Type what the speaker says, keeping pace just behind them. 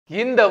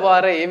இந்த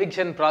வார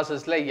எவிக்ஷன்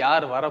ப்ராசஸ்ல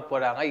யார் வர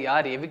போறாங்க,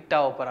 யார் எவிக்ட்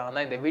ஆக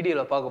போறாங்கன்னா இந்த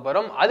வீடியோல பார்க்க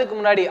போறோம். அதுக்கு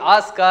முன்னாடி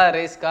ஆஸ்கார்,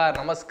 ரேஸ்கார்,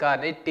 நமஸ்கார்,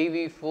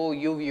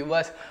 Nettv4u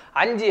வியூவர்ஸ்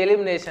 5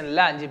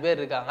 எலிமினேஷன்ல 5 பேர்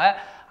இருக்காங்க.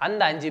 அந்த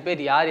 5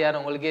 பேர் யார் யார்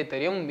உங்களுக்கே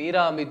தெரியும்.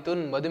 மீரா,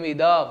 மிதுன்,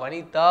 மதுமிதா,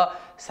 வனிதா,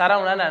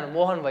 சரவணன் அண்ட்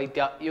மோகன்,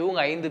 வைத்யா. இவங்க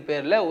 5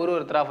 பேர்ல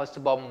ஒருத்தரா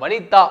ஃபர்ஸ்ட் பார்ப்போம்.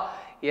 வனிதா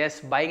எஸ்,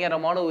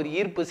 பயங்கரமான ஒரு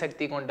ஈர்ப்பு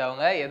சக்தி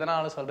கொண்டவங்க.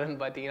 எதனால சொல்றேன்னு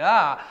பார்த்தீங்கன்னா,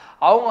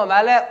 அவங்க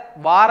மேலே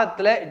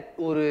வாரத்தில்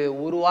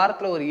ஒரு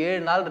வாரத்தில் ஒரு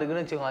 7 நாள்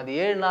இருக்குன்னு வச்சுக்கோங்க.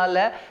 அது 7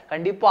 நாளில்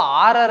கண்டிப்பாக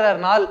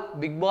 6.5 நாள்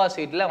பிக் பாஸ்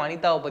வீட்டில்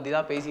வனிதாவை பற்றி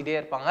தான் பேசிகிட்டே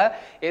இருப்பாங்க.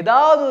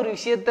 ஏதாவது ஒரு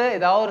விஷயத்த,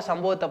 ஏதாவது ஒரு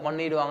சம்பவத்தை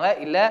பண்ணிடுவாங்க.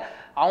 இல்லை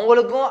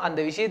அவங்களுக்கும் அந்த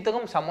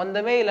விஷயத்துக்கும்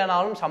சம்மந்தமே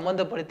இல்லைனாலும்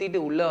சம்மந்தப்படுத்திட்டு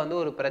உள்ளே வந்து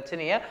ஒரு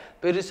பிரச்சனையை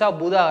பெருசாக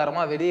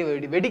பூதாகரமாக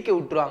வெடிக்க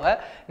விட்டுருவாங்க.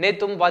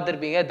 நேற்றும்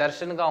பார்த்துருப்பீங்க,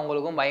 தர்ஷனுக்கும்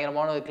அவங்களுக்கும்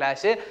பயங்கரமான ஒரு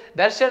கிளாஷு.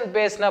 தர்ஷன்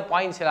பேசின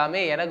பாயிண்ட்ஸ்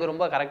எல்லாமே எனக்கு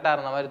ரொம்ப கரெக்டாக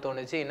இருந்த மாதிரி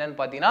தோணுச்சு. என்னன்னு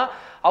பார்த்தீங்கன்னா,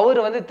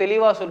 அவர் வந்து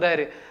தெளிவாக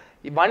சொல்கிறாரு,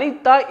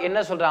 வனிதா என்ன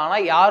சொல்றாங்கன்னா,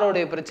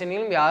 யாரோடைய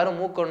பிரச்சனையிலும் யாரும்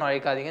மூக்கொன்று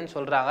அழைக்காதீங்கன்னு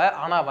சொல்றாங்க.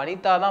 ஆனால்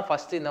வனிதா தான்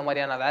ஃபர்ஸ்ட் இந்த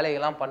மாதிரியான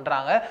வேலைகள்லாம்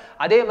பண்றாங்க.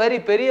 அதே மாதிரி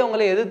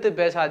பெரியவங்களை எதிர்த்து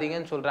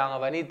பேசாதீங்கன்னு சொல்றாங்க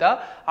வனிதா.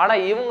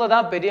 ஆனால் இவங்க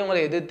தான்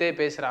பெரியவங்களை எதிர்த்தே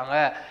பேசுறாங்க.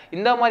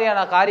 இந்த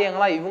மாதிரியான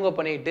காரியங்கள்லாம் இவங்க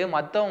பண்ணிட்டு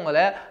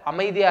மற்றவங்களை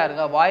அமைதியா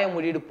இருங்க, வாயை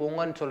மூடிட்டு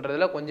போங்கன்னு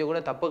சொல்றதுல கொஞ்சம்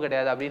கூட தப்பு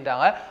கிடையாது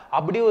அப்படின்றாங்க.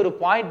 அப்படி ஒரு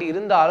பாயிண்ட்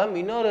இருந்தாலும்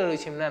இன்னொரு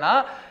விஷயம் என்னன்னா,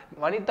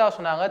 வனிதா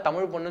சொன்னாங்க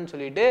தமிழ் பொண்ணுன்னு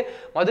சொல்லிட்டு,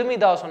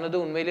 மதுமிதா சொன்னது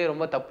உண்மையிலேயே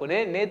ரொம்ப தப்புன்னு.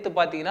 நேற்று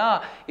பார்த்தீங்கன்னா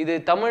இது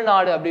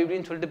தமிழ்நாடு அப்படி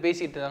இப்படின்னு சொல்லிட்டு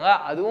பேசிட்டு இருந்தாங்க.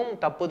 அதுவும்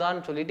தப்பு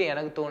தான் சொல்லிட்டு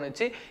எனக்கு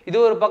தோணுச்சு. இது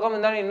ஒரு பக்கம்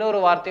இருந்தாலும் இன்னொரு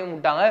வார்த்தையும்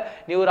விட்டாங்க,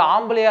 நீ ஒரு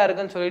ஆம்பளையா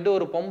இருக்குன்னு சொல்லிட்டு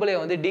ஒரு பொம்பளையை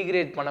வந்து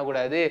டீக்ரேட்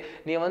பண்ணக்கூடாது,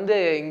 நீ வந்து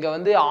இங்க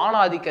வந்து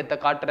ஆணாதிக்கத்தை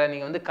காட்டுற,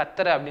 நீங்க வந்து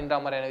கத்துற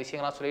அப்படின்ற மாதிரியான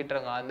விஷயங்கள்லாம் சொல்லிட்டு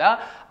இருக்காங்க.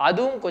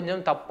 அதுவும்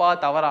கொஞ்சம்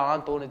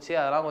தவறாலாம் தோணுச்சு.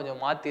 அதெல்லாம்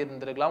கொஞ்சம் மாற்றி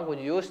இருந்திருக்கலாம்,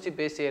 கொஞ்சம் யோசிச்சு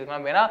பேசி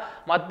இருக்கலாம். ஏன்னா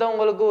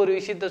மற்றவங்களுக்கு ஒரு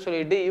விஷயத்த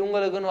சொல்லிட்டு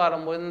இவங்களுக்குன்னு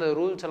வரும்போது இந்த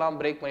ரூல்ஸ்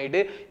எல்லாம் பிரேக்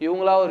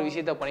இவங்களா ஒரு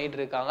விஷயத்த பண்ணிட்டு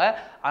இருக்காங்க.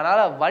 அதனால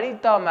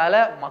வனிதா மேல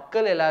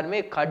மக்கள் எல்லாருமே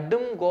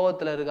கடும்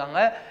கோபத்துல இருக்காங்க.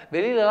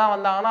 வெளியில எல்லாம்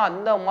வந்தாங்கன்னா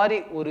அந்த மாதிரி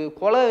ஒரு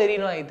கொலை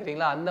வெறின்னு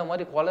தெரியுங்களா, அந்த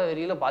மாதிரி கொலை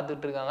வெறியில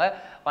பார்த்துட்டு இருக்காங்க.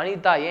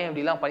 வனிதா ஏன்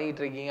இப்படி எல்லாம்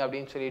பண்ணிட்டு இருக்கீங்க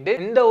அப்படின்னு சொல்லிட்டு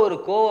இந்த ஒரு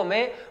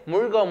கோவமே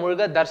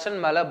முழுக்க தர்ஷன்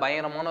மேல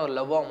பயங்கரமான ஒரு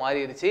லவ்வா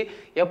மாறிடுச்சு.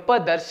 எப்ப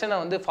தர்ஷனை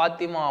வந்து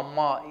ஃபாத்திமா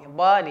அம்மா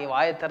எப்பா நீ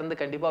வாயை திறந்து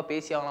கண்டிப்பா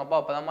பேசி ஆகணும்ப்பா,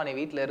 அப்பதாம்மா நீ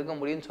வீட்டுல இருக்க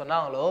முடியும்னு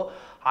சொன்னாங்களோ,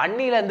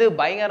 அன்னிலேருந்து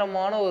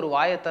பயங்கரமான ஒரு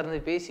வாயை திறந்து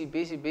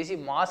பேசி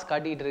மாஸ்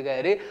காட்டிட்டு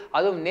இருக்காரு.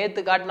 அதுவும்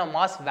நேத்து காட்டின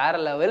மாஸ் வேற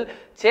லெவல்.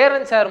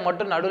 சேரன் சார்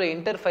மட்டும் நடுவில்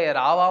இன்டர்ஃபயர்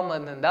ஆகாம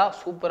இருந்தா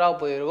சூப்பரா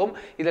போயிருக்கும்.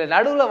 இதுல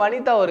நடுவில்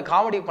வனிதா ஒரு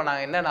காமெடி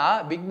பண்ணாங்க. என்னன்னா,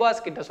 பிக்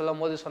பாஸ் கிட்ட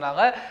சொல்லும் போது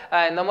சொன்னாங்க,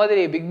 இந்த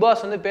மாதிரி பிக்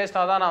பாஸ் வந்து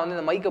பேசினாதான் நான் வந்து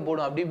இந்த மைக்கை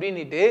போடும் அப்படி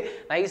இப்படின்னுட்டு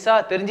நைஸா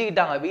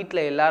தெரிஞ்சுக்கிட்டாங்க.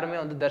 வீட்டில் எல்லாருமே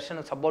வந்து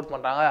தர்ஷனுக்கு சப்போர்ட்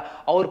பண்றாங்க,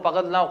 அவர்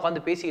பக்கத்துல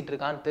உட்காந்து பேசிக்கிட்டு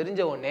இருக்கான்னு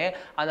தெரிஞ்ச உடனே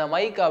அந்த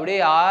மைக் அப்படியே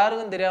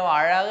யாருக்கும் தெரியாம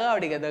அழகா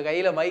அப்படி அந்த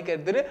கையில மைக்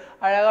எடுத்துட்டு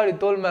அழகா அப்படி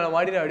தோல் மேல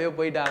மாடி அப்படியே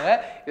போயிட்டாங்க.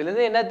 இதுல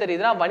இருந்து என்ன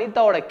தெரியுதுன்னா,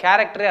 வனிதாவோட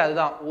கேரக்டரே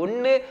அதுதான்.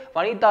 ஒண்ணு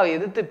வனிதாவை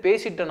எதிர்த்து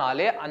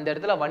பேசிட்டனாலே அந்த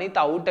இடத்துல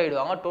வனிதா அவுட்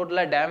ஆயிடுவாங்க,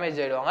 டோட்டலா டேமேஜ்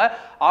ஆயிடுவாங்க,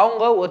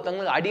 அவங்க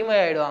ஒருத்தவங்களுக்கு அடிமை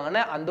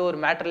ஆயிடுவாங்கன்னு அந்த ஒரு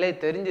மேட்டர்லேயே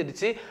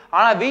தெரிஞ்சிருச்சு.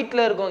 ஆனா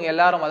வீட்டில் இருக்கவங்க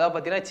எல்லாரும், அதாவது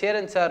பார்த்தீங்கன்னா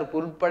சேரன் சார்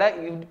உட்பட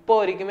இப்போ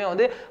வரைக்குமே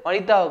வந்து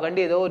வனிதாவை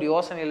கண்டு ஏதோ ஒரு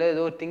யோசனையில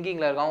ஏதோ ஒரு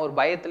திங்கிங்ல இருக்காங்க, ஒரு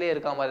பயத்திலே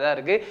இருக்க மாதிரி தான்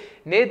இருக்கு.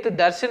 நேத்து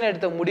தர்ஷன்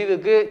எடுத்த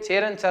முடிவுக்கு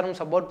சேரன் சாரும்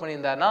சப்போர்ட்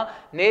பண்ணியிருந்தாருன்னா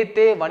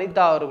நேத்தே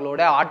வனிதா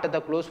அவர்களோட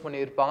ஆட்டத்தை க்ளோஸ்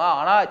பண்ணியிருப்பாங்க.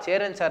 ஆனா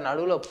சேரன் சார்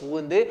நடுவில்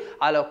புகுந்து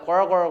அதில்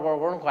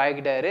குழன்னு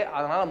குழக்கிட்டாரு.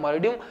 அதனால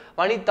மறுபடியும்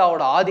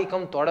வனிதாவோட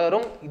ஆதிக்கம்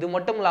தொடரும். இது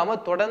மட்டும்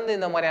இல்லாமல் தொடர்ந்து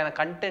இந்த மாதிரியான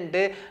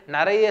கண்டென்ட்டு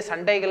நிறைய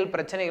சண்டைகள்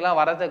பிரச்சனைகள்லாம்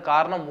வரதுக்கு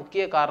காரணம்,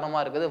 முக்கிய காரணமா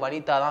இருக்குது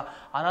வனிதா தான்.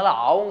 அதனால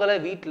அவங்கள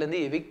வீட்டிலேருந்து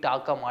எவிக்ட்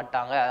ஆக்க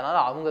மாட்டாங்க, அதனால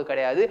அவங்க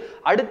கிடையாது.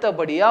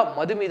 அடுத்தபடியா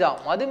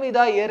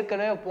மதுமிதா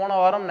ஏற்கனவே போன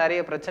வாரம்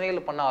நிறைய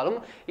பிரச்சனைகள் பண்ணாலும்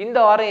இந்த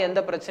வாரம் எந்த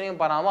பிரச்சனையும்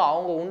பண்ணாமல்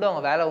அவங்க உண்டு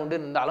அவங்க வேலை உண்டு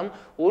இருந்தாலும்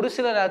ஒரு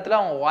சில நேரத்தில்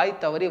அவங்க வாய்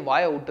தவறி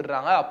வாயை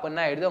விட்டுடுறாங்க. அப்போ என்ன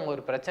ஆயிடுது, அவங்க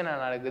ஒரு பிரச்சனை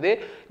நடக்குது,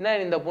 என்ன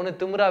இந்த பொண்ணு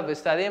திமிரா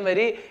பேசுது. அதே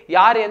மாதிரி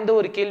யார் எந்த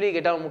ஒரு கேள்வி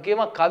கேட்டாலும்,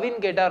 முக்கியமாக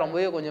கவின் கேட்டால்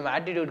ரொம்பவே கொஞ்சம்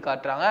ஆட்டிடியூட்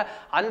காட்டுறாங்க.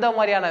 அந்த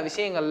மாதிரியான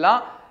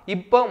விஷயங்கள்லாம்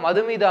இப்போ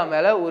மதுமிதா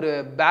மேலே ஒரு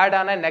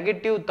பேடான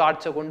நெகட்டிவ்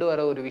தாட்ஸை கொண்டு வர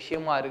ஒரு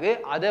விஷயமா இருக்கு.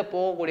 அதை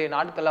போகக்கூடிய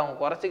நாட்கள் அவங்க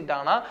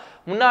குறைச்சிக்கிட்டாங்கன்னா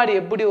முன்னாடி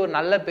எப்படி ஒரு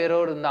நல்ல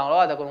பேரோடு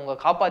இருந்தாங்களோ அதை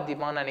அவங்க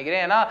காப்பாற்றிப்பான்னு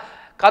நினைக்கிறேன். ஏன்னா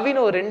கவின்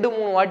ஒரு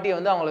 2-3 வாட்டி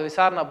வந்து அவங்கள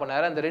விசாரணை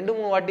பண்ணாரு. அந்த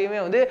 2-3 வாட்டியுமே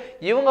வந்து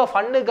இவங்க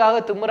ஃபன்னுக்காக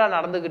திமிரா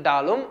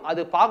நடந்துக்கிட்டாலும்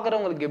அது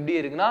பார்க்குறவங்களுக்கு எப்படி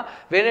இருக்குன்னா,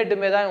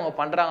 வேணுட்டுமே தான் இவங்க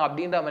பண்றாங்க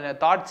அப்படின்ற மாதிரி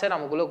தாட்ஸை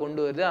நமக்குள்ள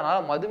கொண்டு வருது. அதனால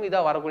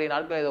மதுமிதா வரக்கூடிய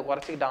நாட்கள் இதை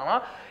குறைச்சிக்கிட்டாங்கன்னா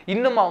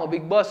இன்னும் அவங்க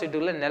பிக் பாஸ்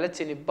வீட்டுக்குள்ள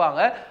நிலைச்சு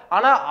நிற்பாங்க.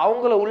 ஆனால்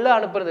அவங்கள உள்ள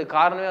அனுப்புறதுக்கு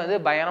காரணமே வந்து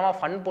பயங்கரமாக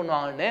ஃபன்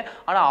பண்ணுவாங்கன்னு.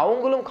 ஆனால்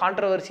அவங்களும்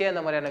கான்ட்ரவர்சியாக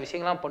இந்த மாதிரியான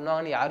விஷயங்கள்லாம்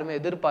பண்ணுவாங்கன்னு யாருமே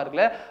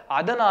எதிர்பார்க்கல.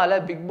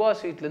 அதனால பிக்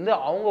பாஸ் வீட்டிலேருந்து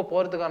அவங்க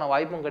போகிறதுக்கான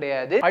வாய்ப்பும்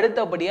கிடையாது.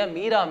 அடுத்தபடியாக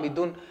மீரா,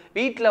 மிதுன்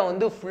வீட்டில்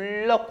வந்து ஃபுல்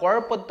ஃபுல்லா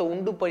குழப்பத்தை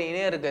உண்டு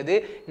பண்ணினே இருக்குது.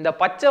 இந்த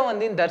பச்சை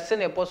வந்து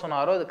தர்ஷன் எப்போ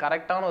சொன்னாரோ அது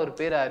கரெக்டான ஒரு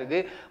பேரா இருக்கு.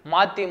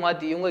 மாத்தி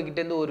மாத்தி இவங்க கிட்ட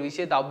இருந்து ஒரு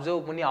விஷயத்தை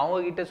அப்சர்வ் பண்ணி அவங்க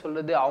கிட்ட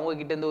சொல்றது, அவங்க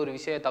கிட்ட இருந்து ஒரு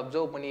விஷயத்தை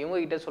அப்சர்வ் பண்ணி இவங்க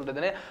கிட்ட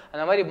சொல்றதுன்னு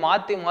அந்த மாதிரி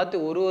மாத்தி மாத்தி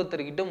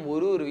ஒருத்தர்கிட்டும்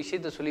ஒரு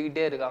விஷயத்த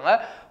சொல்லிக்கிட்டே இருக்காங்க.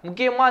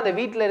 முக்கியமா அந்த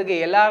வீட்டுல இருக்க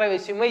எல்லார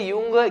விஷயமே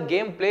இவங்க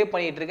கேம் பிளே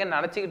பண்ணிட்டு இருக்கேன்னு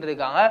நினைச்சுக்கிட்டு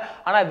இருக்காங்க.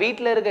 ஆனா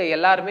வீட்டுல இருக்க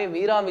எல்லாருமே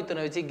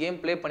மீராமித்துனை வச்சு கேம்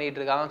பிளே பண்ணிட்டு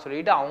இருக்காங்கன்னு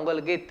சொல்லிட்டு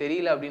அவங்களுக்கே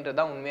தெரியல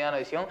அப்படின்றதுதான் உண்மையான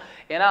விஷயம்.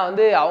 ஏன்னா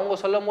வந்து அவங்க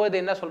சொல்லும் போது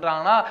என்ன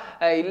சொல்றாங்கன்னா,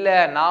 இல்ல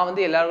நான்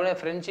வந்து எல்லாருமே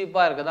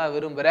ஃப்ரெண்ட்ஷிப்பா இருக்கதான்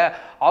விரும்புறேன்,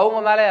 அவங்க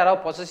மேல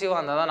யாராவது பொசசிவா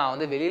இருந்தா தான் நான்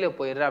வந்து வெளியில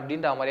போயிடுறேன்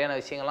அப்படின்ற மாதிரியான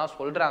விஷயங்கள்லாம்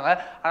சொல்றாங்க.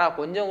 ஆனா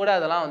கொஞ்சம் கூட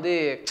அதெல்லாம் வந்து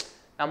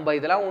நம்ம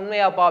இதெல்லாம்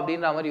உண்மையாப்பா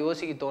அப்படின்ற மாதிரி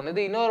யோசிக்க தோணுது.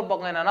 இன்னொரு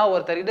பக்கம் என்னன்னா,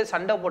 ஒருத்தர்கிட்ட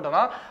சண்டை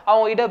போட்டோம்னா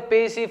அவங்க கிட்ட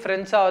பேசி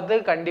ஃப்ரெண்ட்ஸ் ஆகிறது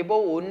கண்டிப்பா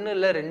 1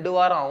 இல்லை 2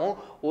 வாரம் ஆகும்.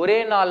 ஒரே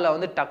நாள்ல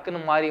வந்து டக்குன்னு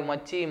மாறி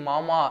மச்சி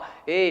மாமா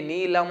ஏய் நீ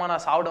இல்லாம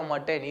நான் சாப்பிட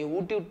மாட்டேன், நீ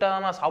ஊட்டி விட்டா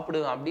நான்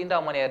சாப்பிடுவேன் அப்படின்ற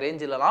மாதிரி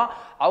ரேஞ்சிலலாம்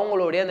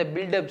அவங்களுடைய அந்த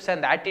பில்டப்ஸ்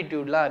அந்த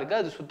ஆட்டிடியூட்லாம் இருக்கு.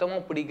 அது சுத்தமா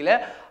பிடிக்கல.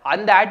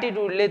 அந்த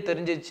ஆட்டிடியூட்லேயே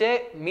தெரிஞ்சிச்சு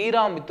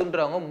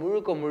மீராமித்துன்றவங்க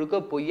முழுக்க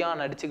பொய்யா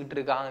நடிச்சுக்கிட்டு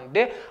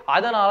இருக்காங்கன்ட்டு.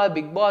 அதனால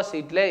பிக் பாஸ்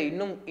சீட்ல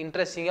இன்னும்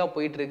இன்ட்ரெஸ்டிங்கா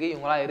போயிட்டு இருக்கு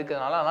இவங்களாம்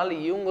இருக்கிறதுனால. அதனால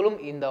இவங்களும்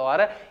இந்த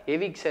வார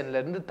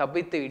எவிக்ஷன்ல இருந்து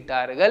தப்பித்து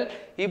விட்டார்கள்.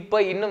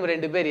 இப்ப இன்னும்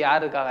 2 பேர்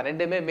யார் இருக்காங்க,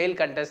 2மே மேல்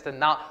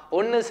கண்டஸ்டன்ட் தான்.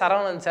 ஒன்னு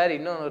சரவணன் சார்,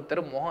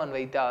 இன்னொருத்தர் மோகன்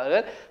வைத்தியா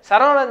அவர்கள்.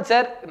 சரவணன்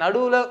சார்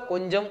நடுவுல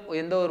கொஞ்சம்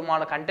எந்த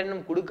ஒருமான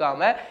கண்டென்ட்டும்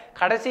கொடுக்காம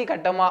கடைசி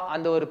கட்டமா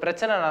அந்த ஒரு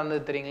பிரச்சனை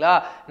நடந்தது தெரியுங்களா,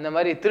 இந்த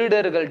மாதிரி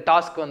திருடர்கள்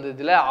டாஸ்க்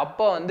வந்ததுல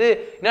அப்ப வந்து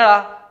என்னடா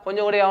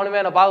கொஞ்சம் கூட எவனுமே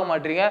என்ன பார்க்க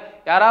மாட்டீங்க,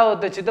 யாராவது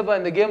ஒருத்தர் சித்தப்பா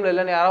இந்த கேம்ல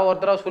இல்லைன்னு யாராவது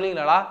ஒருத்தராக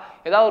சொல்லிங்களாடா,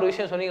 ஏதாவது ஒரு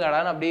விஷயம்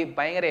சொன்னீங்களாடான்னு அப்படி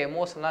பயங்கர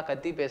எமோஷனலாக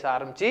கத்தி பேச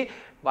ஆரம்பிச்சு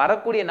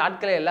வரக்கூடிய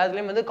நாட்களை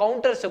எல்லாத்துலேயும் வந்து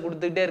கவுண்டர்ஸை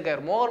கொடுத்துக்கிட்டே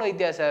இருக்காரு. மோகன்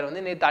வைத்தியா சார்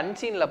வந்து நேற்று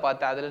அன்சீனில்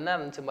பார்த்தேன். அதில் என்ன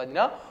இருந்துச்சு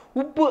பார்த்தீங்கன்னா,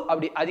 உப்பு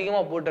அப்படி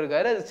அதிகமாக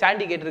போட்டிருக்காரு. அது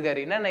சாண்டி கேட்டிருக்காரு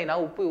என்னென்ன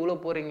உப்பு இவ்வளோ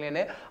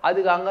போறீங்களேன்னு.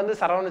 அதுக்கு அங்கேருந்து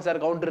சரவணன் சார்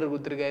கவுண்டர்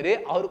கொடுத்துருக்காரு.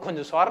 அவரு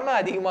கொஞ்சம் சொரணம்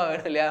அதிகமாக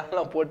வேணும் இல்லையா,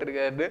 அதெல்லாம்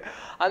போட்டிருக்காரு.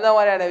 அந்த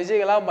மாதிரியான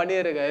விஷயங்கள்லாம்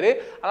பண்ணியிருக்காரு.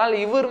 அதனால்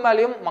இவர்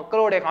மேலேயும்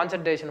மக்களுடைய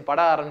கான்சன்ட்ரேஷன்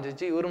பட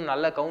ஆரம்பிச்சிச்சு. இவரும்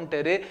நல்ல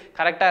கவுண்டரு,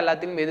 கரெக்டாக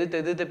எல்லாத்தையும்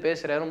எதிர்த்து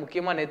பேசுறாரு.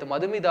 முக்கியமாக நேற்று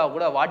மதுமிதா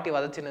கூட வாட்டி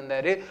வதச்சுன்னு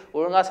இருந்தாரு.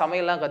 ஒழுங்காக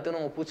சமையல்லாம்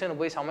கற்றுன்னு உங்கள் புச்சனை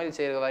போய் சமையல்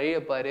செய்கிற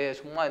வழியப்பாரு,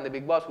 சும்மா இந்த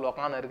பிக் பாஸ்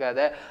உட்காந்து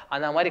இருக்காத,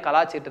 அந்த மாதிரி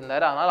கலாச்சிட்டு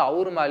இருந்தாரு. அதனால்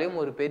அவர்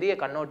மேலேயும் ஒரு பெரிய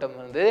கண்ணோட்டம்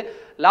வந்து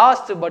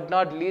லாஸ்ட் பட்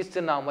நாட் லீஸ்ட்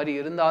மாதிரி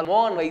இருந்தால்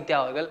மோகன் வைத்தியா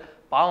அவர்கள்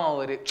பாவம்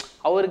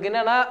அவருக்கு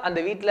என்னன்னா அந்த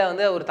வீட்டில்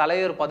வந்து அவர்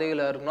தலைவர்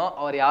பதவியில் இருக்கணும்,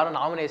 அவர் யாரும்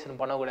நாமினேஷன்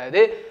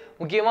பண்ணக்கூடாது,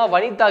 முக்கியமாக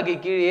வனிதாக்கு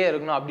கீழே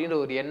இருக்கணும் அப்படின்ற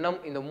ஒரு எண்ணம்.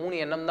 இந்த 3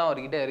 எண்ணம் தான்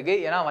அவர்கிட்ட இருக்கு.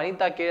 ஏன்னா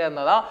வனிதா கீழே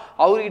இருந்தால் தான்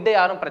அவர்கிட்ட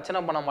யாரும் பிரச்சனை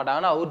பண்ண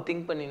மாட்டாங்கன்னு அவர்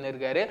திங்க் பண்ணின்னு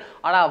இருக்காரு.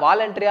 ஆனால்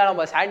வாலண்டரியாக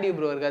நம்ம சாண்டி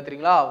ப்ரோ இருக்கா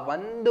தெரியுங்களா,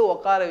 வந்து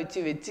உட்கார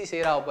வச்சு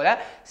செய்கிறா போல.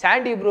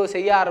 சாண்டி ப்ரோ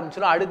செய்ய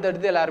ஆரம்பிச்சோன்னா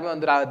அடுத்தடுத்து எல்லாருமே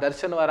வந்துடுறாங்க.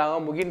 தர்ஷன் வராங்க,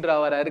 முகின்றா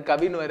வராரு,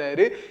 கவின்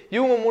வராரு.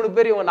 இவங்க 3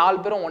 பேர் இவங்க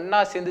 4 பேரும்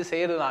ஒன்னா சேர்ந்து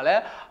செய்யறதுனால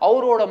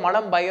அவரோட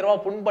மனம்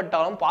பயங்கரமாக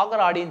புண்பட்டாலும்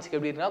பார்க்குற ஆடியன்ஸுக்கு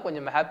எப்படி இருக்குன்னா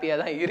கொஞ்சம் ஹாப்பியாக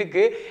தான்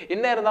இருக்கு.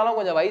 என்ன இருந்தாலும்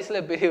கொஞ்சம்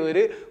வயசுல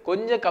பெரியவர்,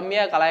 கொஞ்சம்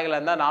கம்மியாக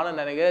கலாய்களாக தான் நானும்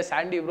நினைக்கிறேன்.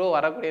 சாண்டி ப்ரோ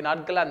வரக்கூடிய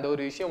நாட்கள் அந்த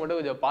ஒரு விஷயம் மட்டும்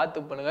கொஞ்சம்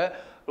பார்த்து பண்ணுங்க.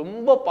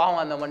 ரொம்ப பாவம்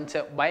அந்த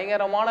மனுஷன்.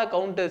 பயங்கரமான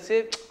கவுண்டர்ஸு,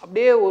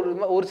 அப்படியே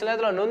ஒரு சில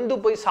நேரத்தில் நொந்து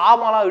போய்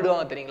சாமாலாம்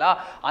விடுவாங்க தெரியுங்களா,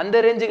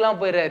 அந்த ரேஞ்சுக்கெலாம்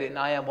போயிடுறாரு.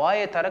 நான் என்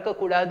வாயை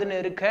திறக்கக்கூடாதுன்னு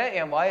இருக்கேன்,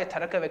 என் வாயை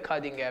திறக்க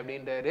வைக்காதீங்க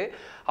அப்படின்றாரு.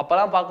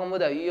 அப்போல்லாம்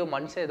பார்க்கும்போது ஐயோ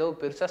மனுஷன் ஏதோ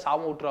பெருசாக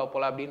சாம விட்டுருவா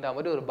போல அப்படின்ற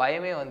மாதிரி ஒரு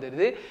பயமே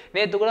வந்துடுது.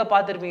 நேற்று கூட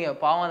பார்த்துருப்பீங்க,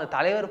 பாவம் அந்த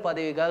தலைவர்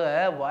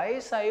பதவிக்காக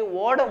வயசாகி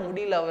ஓட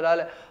முடியல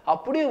அவரால்.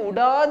 அப்படியே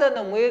விடாத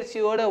அந்த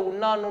முயற்சியோட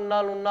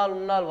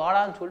உன்னால்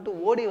வாடான்னு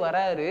சொல்லிட்டு ஓடி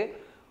வராரு.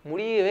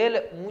 முடியவே இல்லை,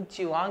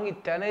 மூச்சு வாங்கி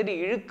திணறி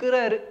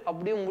இழுக்கிறாரு.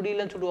 அப்படியும்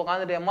முடியலன்னு சொல்லிட்டு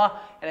உட்காந்துட்டேம்மா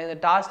எனக்கு இந்த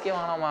டாஸ்கே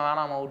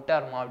வேணாமா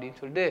விட்டாருமா அப்படின்னு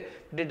சொல்லிட்டு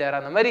விட்டுட்டாரு.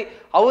 அந்த மாதிரி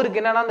அவருக்கு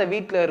என்னன்னா அந்த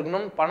வீட்டில்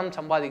இருக்கணும், பணம்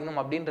சம்பாதிக்கணும்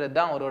அப்படின்றது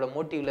தான் அவரோட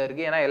மோட்டிவ்ல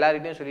இருக்கு. ஏன்னா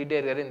எல்லார்கிட்டையும் சொல்லிட்டே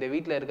இருக்காரு இந்த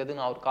வீட்டில்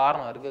இருக்கிறதுக்கு அவர்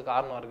காரணம்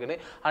இருக்குன்னு.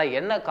 ஆனால்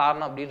என்ன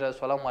காரணம் அப்படின்றத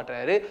சொல்ல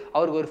மாட்டாரு.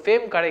 அவருக்கு ஒரு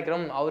ஃபேம்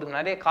கிடைக்கணும், அவருக்கு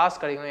நிறைய காசு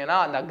கிடைக்கணும். ஏன்னா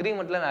அந்த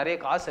அக்ரிமெண்ட்ல நிறைய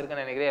காசு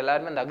இருக்குன்னு நினைக்கிறேன்.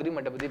 எல்லாருமே அந்த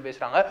அக்ரிமெண்ட்டை பற்றி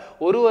பேசுறாங்க.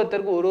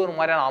 ஒருத்தருக்கு ஒரு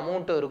மாதிரியான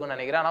அமௌண்ட்டும் இருக்குன்னு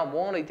நினைக்கிறேன். ஆனால்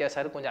மோகன் வைத்தியா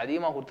சார் கொஞ்சம்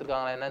அதிகமாக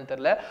கொடுத்துருக்காங்களா என்னன்னு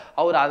தெரியல.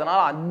 அவர் அதனால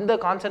அந்த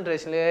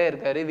கான்சென்ட்ரேஷன்லயே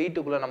இருக்காரு.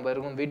 வீட்டுக்குள்ள நம்ம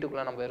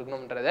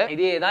இருக்கணும்ன்றத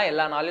இதே தான்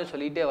எல்லா நாளையும்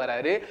சொல்லிட்டே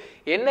வராரு.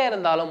 என்ன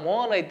இருந்தாலும்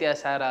மோகன் வைத்தியா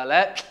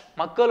சாரால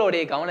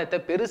மக்களுடைய கவனத்தை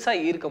பெருசா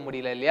ஈர்க்க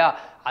முடியல இல்லையா.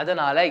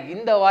 அதனால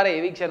இந்த வார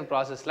எவிக்ஷன்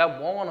ப்ராசஸ்ல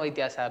மோகன்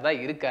வைத்தியா சார் தான்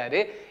இருக்காரு.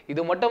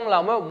 இது மட்டும்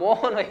இல்லாம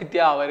மோகன்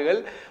வைத்தியா அவர்கள்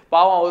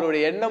பாவம்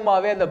அவருடைய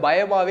எண்ணமாவே அந்த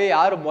பயமாவே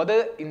யார்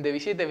இந்த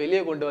விஷயத்தை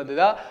வெளியே கொண்டு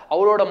வந்ததா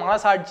அவரோட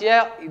மனசாட்சியா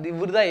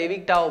இவர் தான்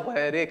எவிக்ட் ஆக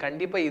போறாரு,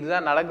 கண்டிப்பா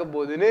இதுதான் நடக்க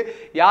போகுதுன்னு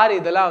யார்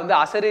இதெல்லாம் வந்து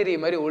அசரீரி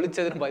மாதிரி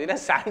ஒழிச்சதுன்னு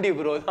பார்த்தீங்கன்னா சாண்டி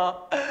ப்ரோ தான்.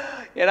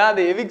 ஏன்னா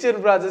அந்த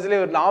எவிக்ஷன் ப்ராசஸ்ல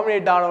ஒரு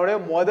நாமினேட்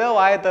ஆனவுடனே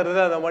வாயை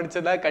தருது அந்த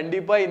மனுஷன் தான்.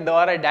 கண்டிப்பா இந்த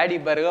வாரம் டேடி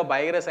பாருங்க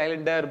பயங்கர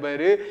சைலண்டா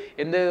இருப்பாரு,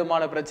 எந்த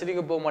விதமான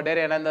பிரச்சனைக்கும் போக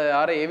மாட்டாரு. ஏன்னா இந்த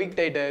வாரம்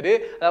எவிக்ட் ஆயிட்டாரு.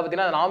 அதை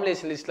பார்த்தீங்கன்னா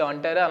நாமினேஷன் லிஸ்ட்டில்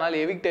வந்துட்டாரு. அதனால்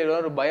எவிக்ட்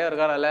ஆகிடுவார் ஒரு பயம்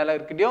இருக்கார்.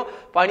 எல்லாருக்கிட்டையும்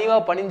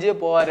பணிவாக பணிஞ்சே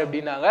போவார்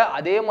அப்படின்னாங்க.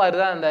 அதே மாதிரி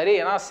தான் இருந்தார்.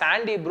 ஏன்னா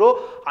சாண்டி ப்ரோ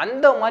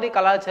அந்த மாதிரி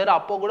கலாச்சாரம்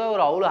அப்போ கூட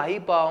ஒரு அவ்வளோ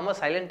ஹைப் ஆகாமல்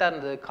சைலண்டாக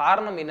இருந்தது.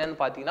 காரணம் என்னன்னு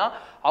பார்த்தீங்கன்னா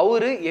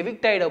அவரு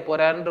எவிக்ட் ஆகிட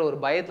போறாருன்ற ஒரு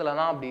பயத்துல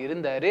தான் அப்படி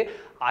இருந்தாரு.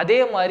 அதே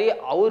மாதிரி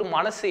அவர்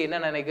மனசு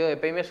என்ன நினைக்கும்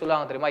எப்பயுமே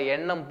சொல்லுவாங்க தெரியுமா,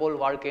 எண்ணம்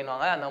போல்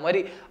வாழ்க்கைன்னுவாங்க. அந்த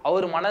மாதிரி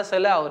அவர்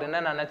மனசுல அவர்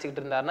என்ன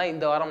நினைச்சிக்கிட்டு இருந்தாருன்னா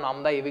இந்த வாரம்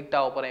நாம் தான் எவிக்ட்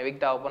ஆக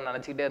போறோம்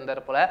நினைச்சிக்கிட்டே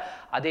இருந்தார் போல.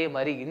 அதே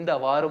மாதிரி இந்த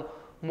வாரம்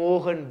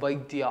மோகன்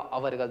வைத்யா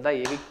அவர்கள் தான்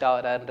எவிக்ட்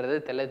ஆகிறாருன்றது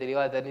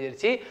தெளிவாக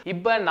தெரிஞ்சிருச்சு.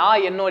 இப்போ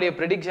நான் என்னுடைய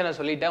ப்ரெடிக்ஷனை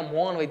சொல்லிட்டேன்,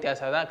 மோகன் வைத்யா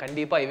சார் தான்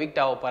கண்டிப்பாக எவிக்ட்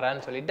ஆக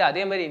போகிறான்னு சொல்லிட்டு.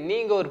 அதே மாதிரி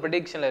நீங்கள் ஒரு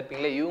ப்ரெடிக்ஷனில்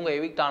இருப்பீங்களே இவங்க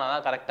எவிக்ட் ஆனால்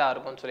தான் கரெக்டாக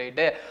இருக்கும்னு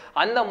சொல்லிட்டு,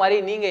 அந்த மாதிரி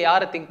நீங்கள்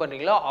யாரை திங்க்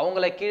பண்ணுறீங்களோ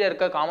அவங்கள கீழே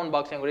இருக்க காமெண்ட்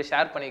பாக்ஸையும் கூட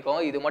ஷேர்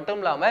பண்ணிக்கோங்க. இது மட்டும்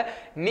இல்லாமல்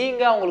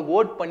நீங்கள் அவங்களுக்கு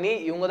ஓட் பண்ணி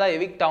இவங்க தான்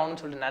எவிக்ட்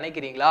ஆகணும்னு சொல்லிட்டு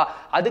நினைக்கிறீங்களா,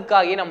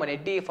 அதுக்காகவே நம்ம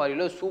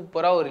Nettv4u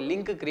சூப்பராக ஒரு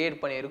லிங்க் கிரியேட்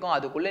பண்ணியிருக்கோம்.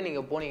 அதுக்குள்ளே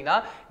நீங்கள் போனீங்கன்னா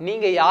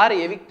நீங்கள்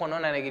யாரை எவிக்ட்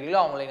பண்ணணும்னு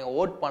நினைக்கிறீங்களோ அவங்களை நீங்கள்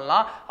ஓட்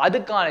பண்ணலாம்.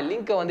 அதுக்கான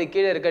லிங்க் வந்து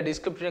கீழே இருக்க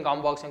டிஸ்கிரிப்ஷன்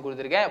காமெண்ட் பாக்ஸையும்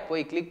கொடுத்துருக்கேன்.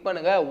 போய் கிளிக்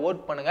பண்ணுங்க,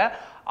 ஓட் பண்ணுங்க,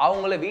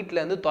 அவங்கள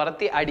வீட்டில இருந்து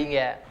துரத்தி அடிங்க.